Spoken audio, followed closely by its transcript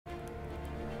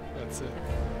That's it.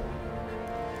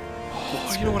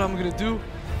 Oh, you know what I'm gonna do?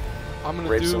 I'm gonna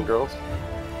rape do some girls.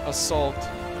 assault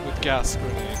with gas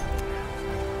grenade.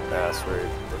 Ass rape.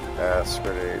 Ass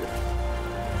grenade.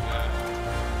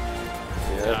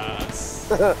 Yeah. Yes.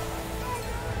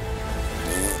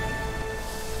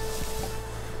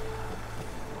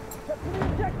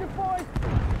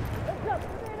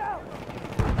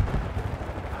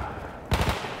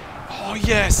 Oh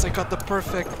yes, I got the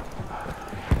perfect.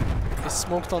 I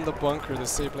smoked on the bunker,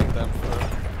 disabling them for.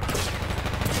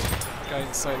 Guy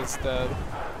inside is dead.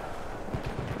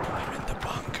 I'm in the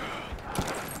bunker.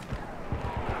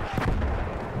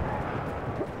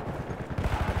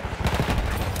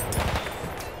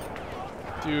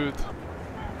 Dude,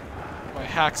 my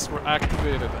hacks were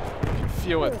activated. I can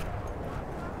feel it.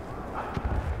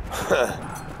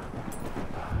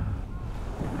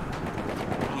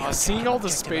 Seeing all the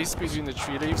space between the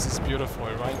tree leaves is beautiful.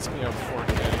 It reminds me of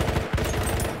 4K.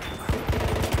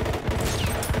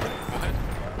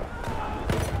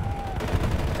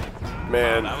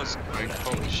 Man, that was quick.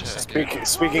 Holy shit.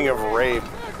 Speaking of rape.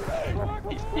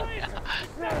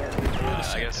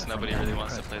 I guess nobody really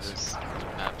wants to play this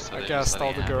map, so I gassed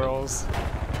all the girls.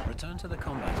 Return to the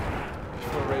combat.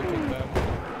 Before raping them.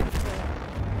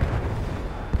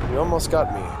 You almost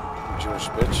got me, you Jewish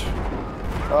bitch.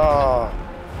 Oh.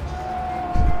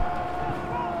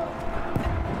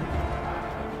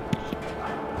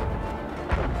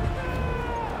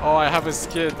 Oh, I have a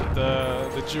skid.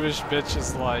 The Jewish bitch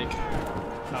is like,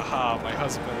 haha, my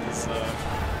husband is a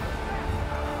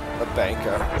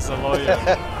banker. Is a lawyer.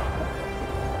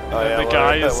 Oh, yeah, the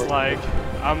guy is like,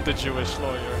 I'm the Jewish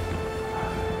lawyer.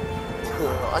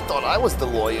 I thought I was the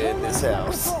lawyer in this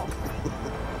house.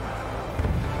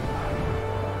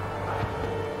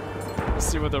 Let's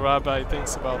see what the rabbi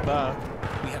thinks about that.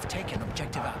 We have taken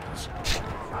objective apples.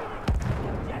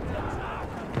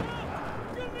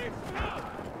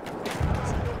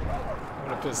 I'm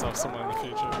gonna piss off someone in the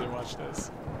future if they watch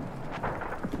this.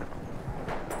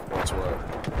 Watch what?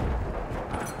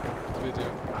 The video.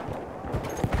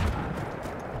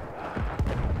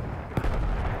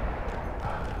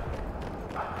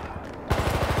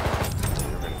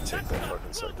 You're gonna take that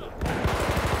fucking sector.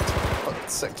 Fucking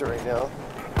sector right now.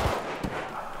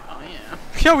 Oh yeah.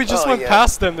 Yeah, we just went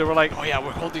past them. They were like, oh yeah,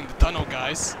 we're holding the tunnel,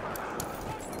 guys.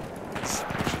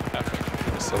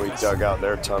 So we dug out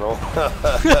their tunnel.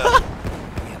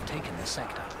 We have taken the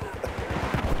sector.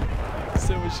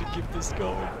 So we should keep this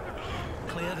going.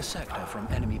 Clear the sector from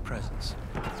enemy presence.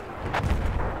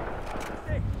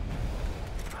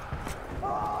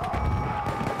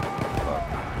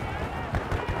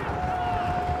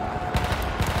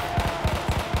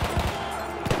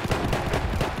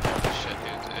 Shit,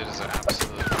 dude, it is an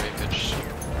absolute rapage.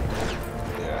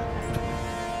 Yeah.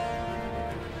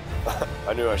 I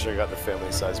knew I should have got the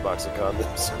family-sized box of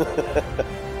condoms.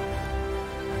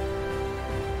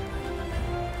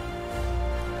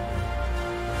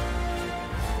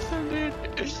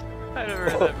 I've never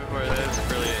heard that before. That's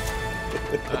brilliant.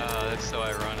 That's so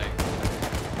ironic.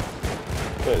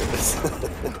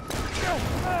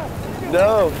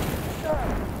 No!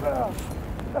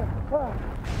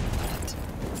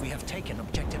 We have taken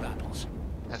objective apples.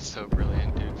 That's so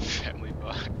brilliant, dude.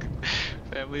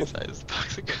 Family-sized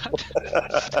box of condoms.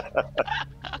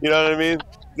 You know what I mean?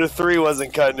 The 3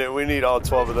 wasn't cutting it. We need all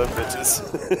 12 of them bitches.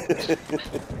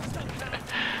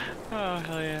 Oh,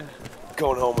 hell yeah.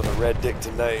 Going home with a red dick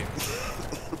tonight.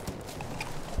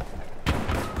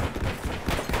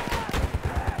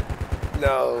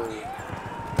 No.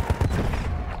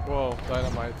 Whoa,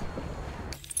 dynamite.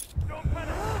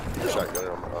 Shotgun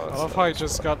on my I love how I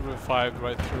just got revived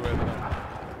right through it.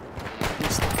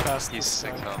 He's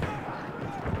sick though.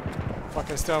 Fuck,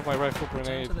 I still have my rifle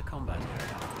grenade. To the combat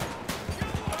area.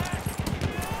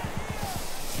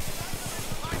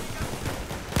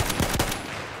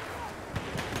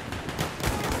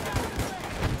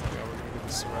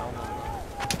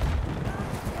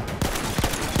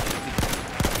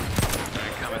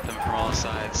 Come at them from all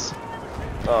sides.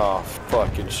 Oh,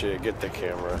 fucking shit. Get the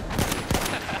camera.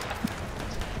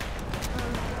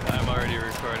 I'm already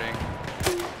recording.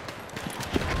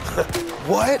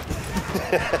 What?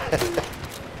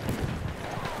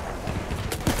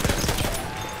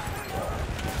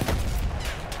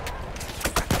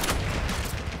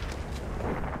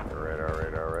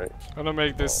 Alright. I'm gonna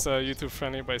make this YouTube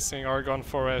friendly by saying Argonne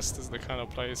Forest is the kind of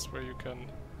place where you can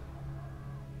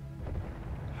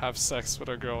have sex with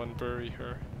a girl and bury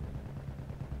her.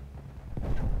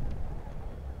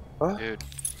 Huh? Dude.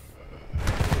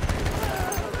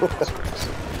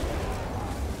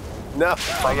 No,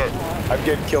 I'm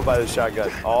getting killed by the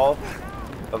shotgun. All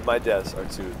of my deaths are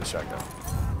to the shotgun.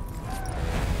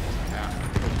 Yeah.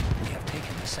 We have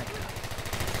taken the sector.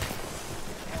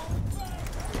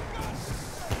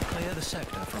 Clear the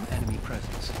sector from enemy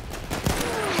presence.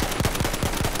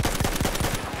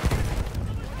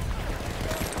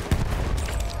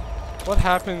 What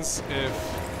happens if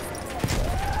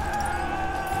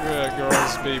you're a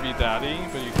girl's baby daddy,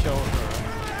 but you kill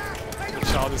her? The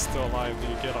child is still alive. Do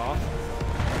you get off?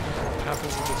 What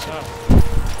happens with the child?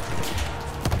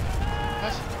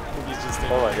 What? I think he's just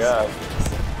Oh my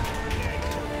god.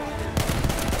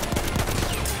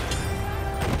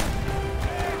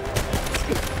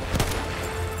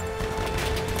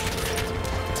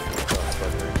 That's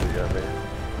fucking you got me.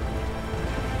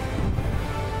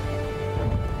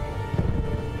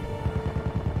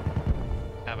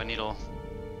 Have a needle.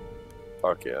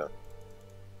 Fuck yeah.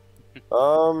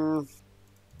 Hmm.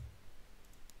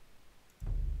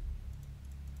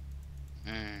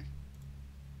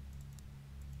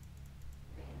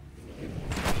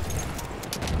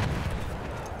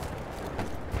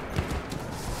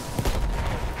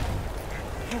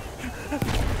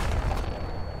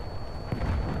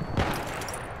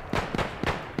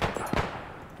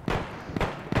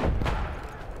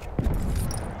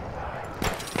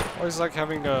 Always like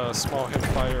having a small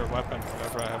hipfire weapon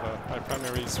whenever I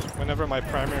have whenever my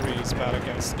primary is bad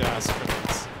against gas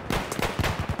grenades.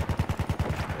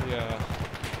 Yeah,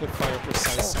 hipfire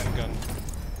precise handgun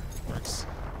works.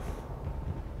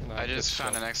 And I just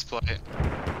found an exploit.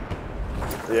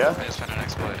 Yeah? I just found an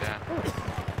exploit, yeah.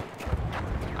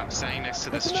 I'm standing next to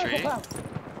this tree,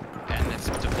 and it's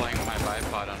deploying my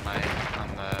bipod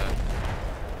on the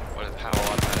how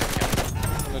automatic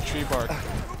again. On the tree bark.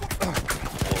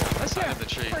 The side of the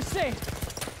tree. First aid!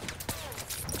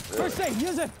 First aid,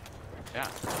 use it! Yeah.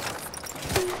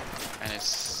 And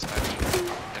it's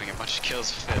getting a bunch of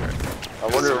kills with it. Right? I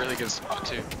It's wonder, a really good spot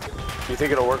too. do you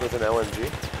think it'll work with an LMG?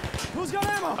 Who's got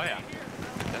ammo? Oh yeah.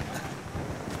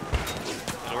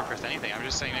 It'll work with anything. I'm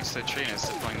just standing next to the tree and it's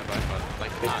deploying the bipod.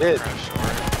 Like It not did. crash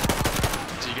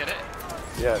or. Do you get it?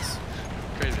 Yes.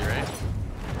 Crazy, right?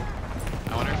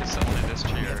 I wonder if it's something in this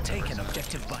tree We or. have taken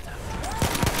objective butter.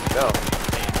 No.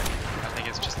 I think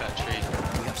it's just that tree.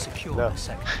 We have secured No. the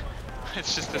sector.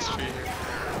 It's just this tree here.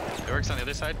 It works on the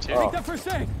other side too. Oh. Take that first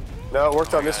aid! No, it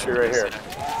worked on this tree right here.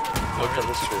 Oh, Worked on really?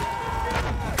 this tree.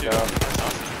 Dude, No. that's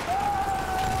awesome.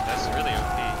 That's really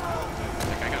OP. I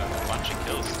think I got a bunch of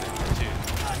kills too.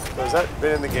 So has that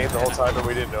been in the game the whole time and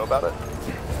we didn't know about it?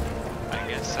 I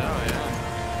guess so, yeah.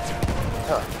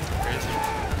 Huh. Crazy.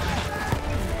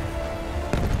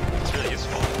 It's really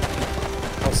useful.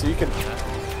 Oh, so you can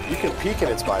peek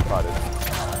and it's bipoded.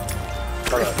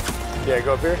 Hold on. Yeah,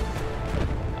 go up here.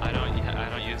 I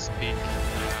don't use peek. I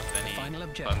don't have any Final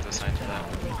objective. buttons assigned to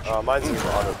that. Mine's an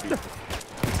auto peek.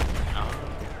 Oh,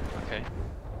 okay.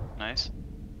 Nice.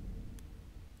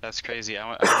 That's crazy. I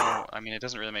don't know. I mean, it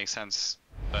doesn't really make sense,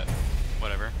 but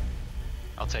whatever.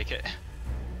 I'll take it.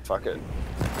 Fuck it.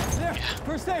 There! Yeah.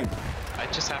 First aid! I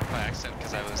just happened by accident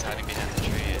because I was hiding behind the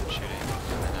tree and shooting,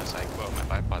 and then I was like, whoa, my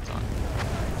bipod's on.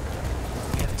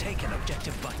 We have taken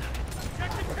objective butter.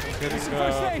 Getting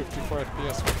 54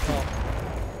 FPS with help.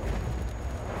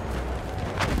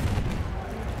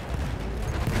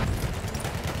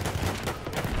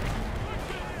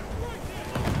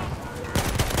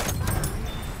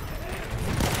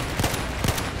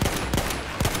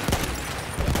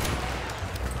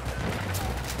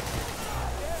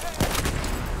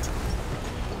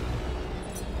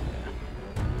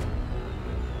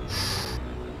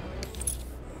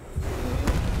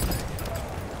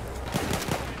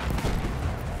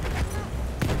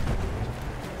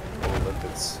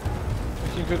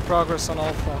 Making good progress on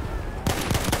Alpha.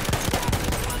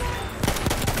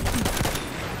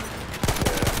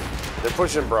 Yeah. They're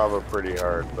pushing Bravo pretty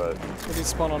hard, but Did he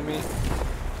spawn on me?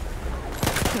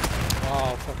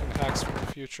 Wow, fucking hacks from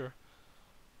the future.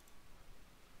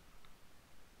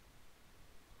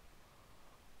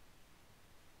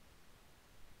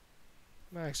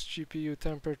 Max GPU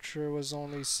temperature was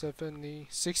only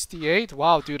 68?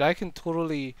 Wow, dude, I can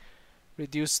totally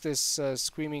reduce this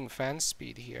screaming fan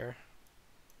speed here.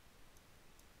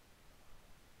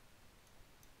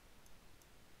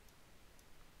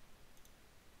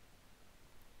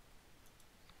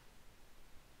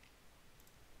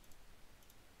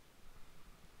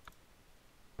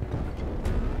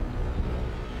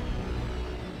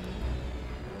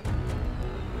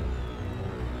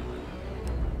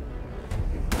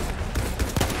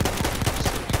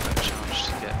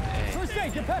 First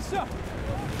aid, get patched up!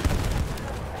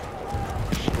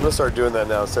 I'm gonna start doing that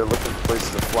now. Instead of looking for places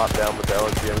to flop down with the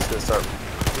LMG, I'm just gonna start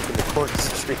looking the corners of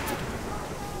the street.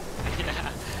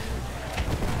 Yeah.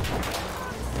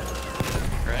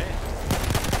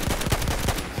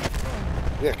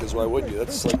 Yeah, because why would you?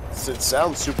 That's like, it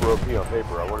sounds super OP on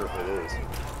paper. I wonder if it is.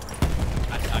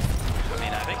 I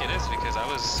mean, I think it is because I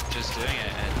was just doing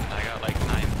it and I got like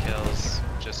 9 kills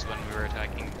just when we were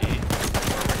attacking D. Or when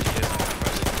D is on the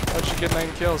present. How'd you get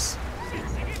 9 kills?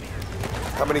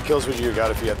 How many kills would you have got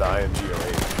if you had the IMG 08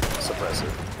 suppressor?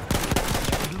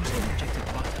 Losing objective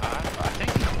butter.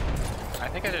 I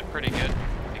think I did pretty good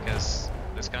because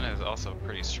this gun is also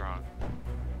pretty strong.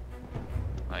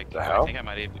 Like, The I hell? think I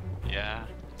might even, yeah.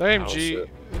 The AMG, shit.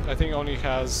 I think only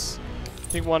has, I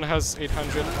think one has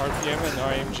 800 RPM and the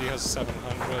IMG has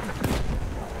 700.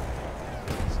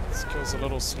 This kill's a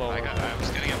little slower. I was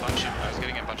getting a bunch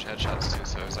of headshots too,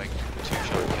 so it was like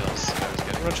 2-shot kills. I was I'm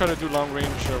getting. gonna try to do long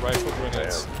range rifle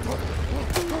grenades.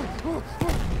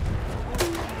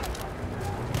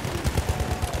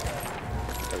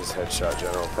 I just headshot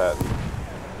General Patton.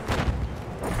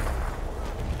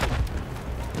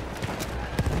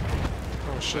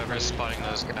 Oh shit, Whoever's spotting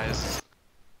those guys.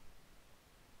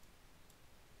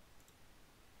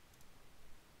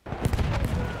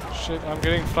 shit, I'm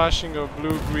getting flashing of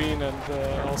blue, green, and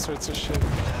all sorts of shit.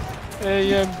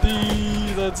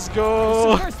 AMD, let's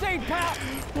go! First aid, pal!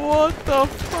 What the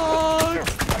fuck?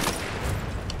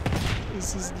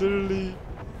 This is literally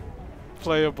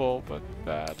playable, but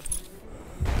bad.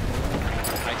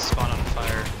 I spawn on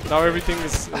fire. Now everything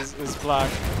is black.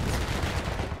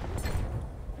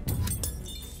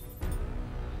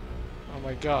 Oh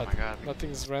my god, Oh my god.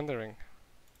 nothing's rendering.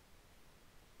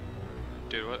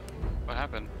 Dude, what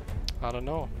happened? I don't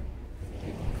know.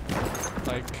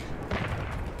 Like,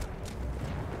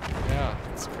 yeah,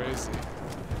 it's crazy.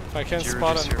 If I can't Did you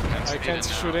spot reduce him, your gun I speed can't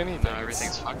and shoot now- anything. Now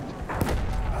everything's fucked.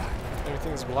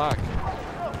 Everything's black.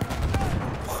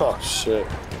 Oh shit.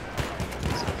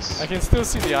 I can still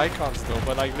see the icons though,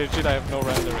 but like legit I have no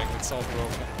rendering, it's all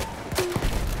broken.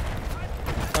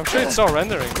 I'm sure it's all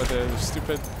rendering, but the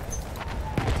stupid...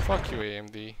 Fuck you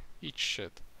AMD, eat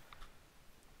shit.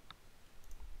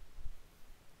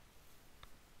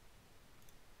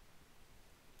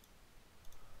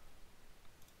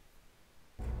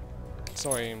 It's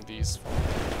all AMD's fault.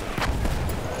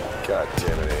 God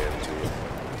damn it, AMG.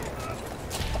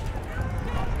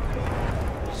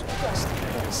 Just press the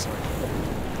button so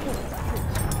I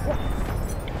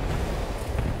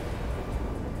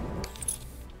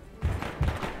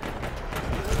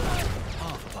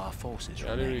Half of our forces I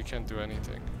remain. literally can't do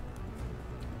anything.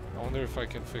 I wonder if I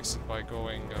can fix it by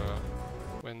going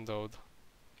windowed.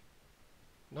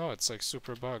 No, it's like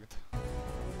super bugged.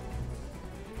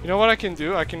 You know what I can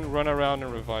do? I can run around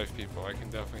and revive people. I can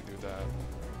definitely do that.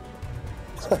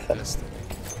 It's my destiny.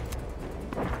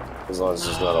 As long as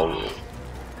it's not over.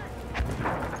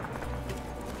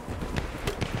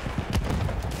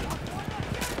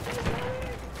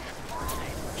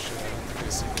 Shit, I don't think I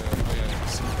see the... Oh yeah, I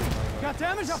see the... Got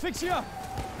damage? I'll fix you up.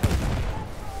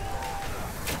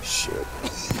 Shit.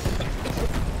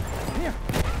 Here.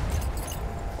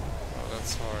 Oh,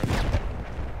 that's hard.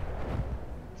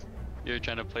 You're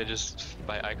trying to play just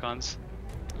by icons?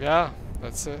 Yeah,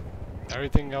 that's it.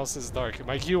 Everything else is dark.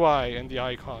 My UI and the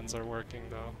icons are working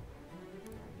though.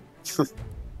 So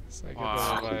I get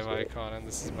Wow. the revive icon and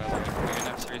this is my life. You're gonna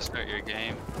have to restart your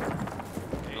game.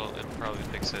 It'll probably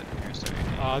fix it if you restart your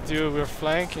game. Aw, dude, we're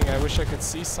flanking. I wish I could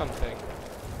see something.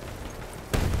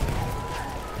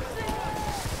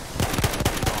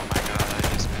 Oh my god, I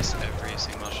just missed every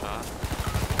single shot.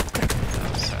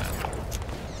 That was sad.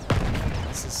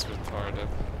 This is retarded.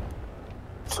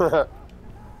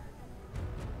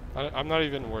 I'm not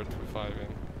even worth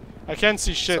reviving. I can't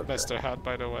see shit, okay. Mr. Hat,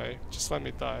 by the way. Just let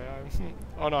me die.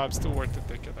 Oh no, I'm still worth the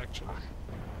ticket, actually.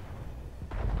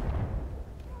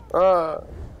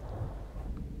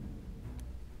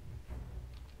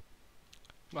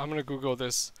 I'm gonna Google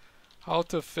this. How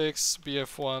to fix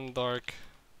BF1 dark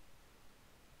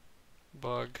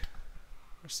bug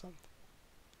or something.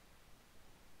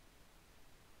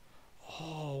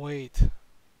 Oh, wait.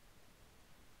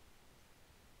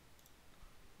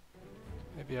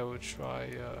 Maybe I would try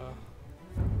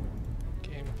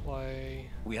gameplay.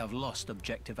 We have lost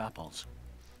objective apples.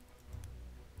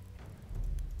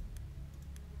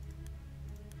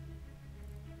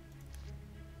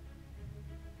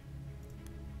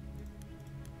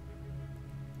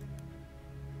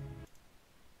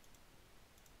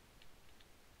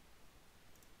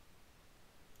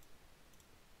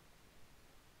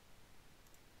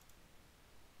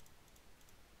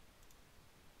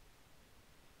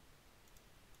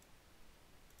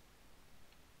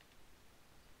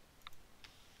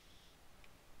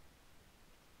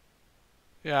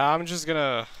 Yeah, I'm just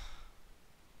gonna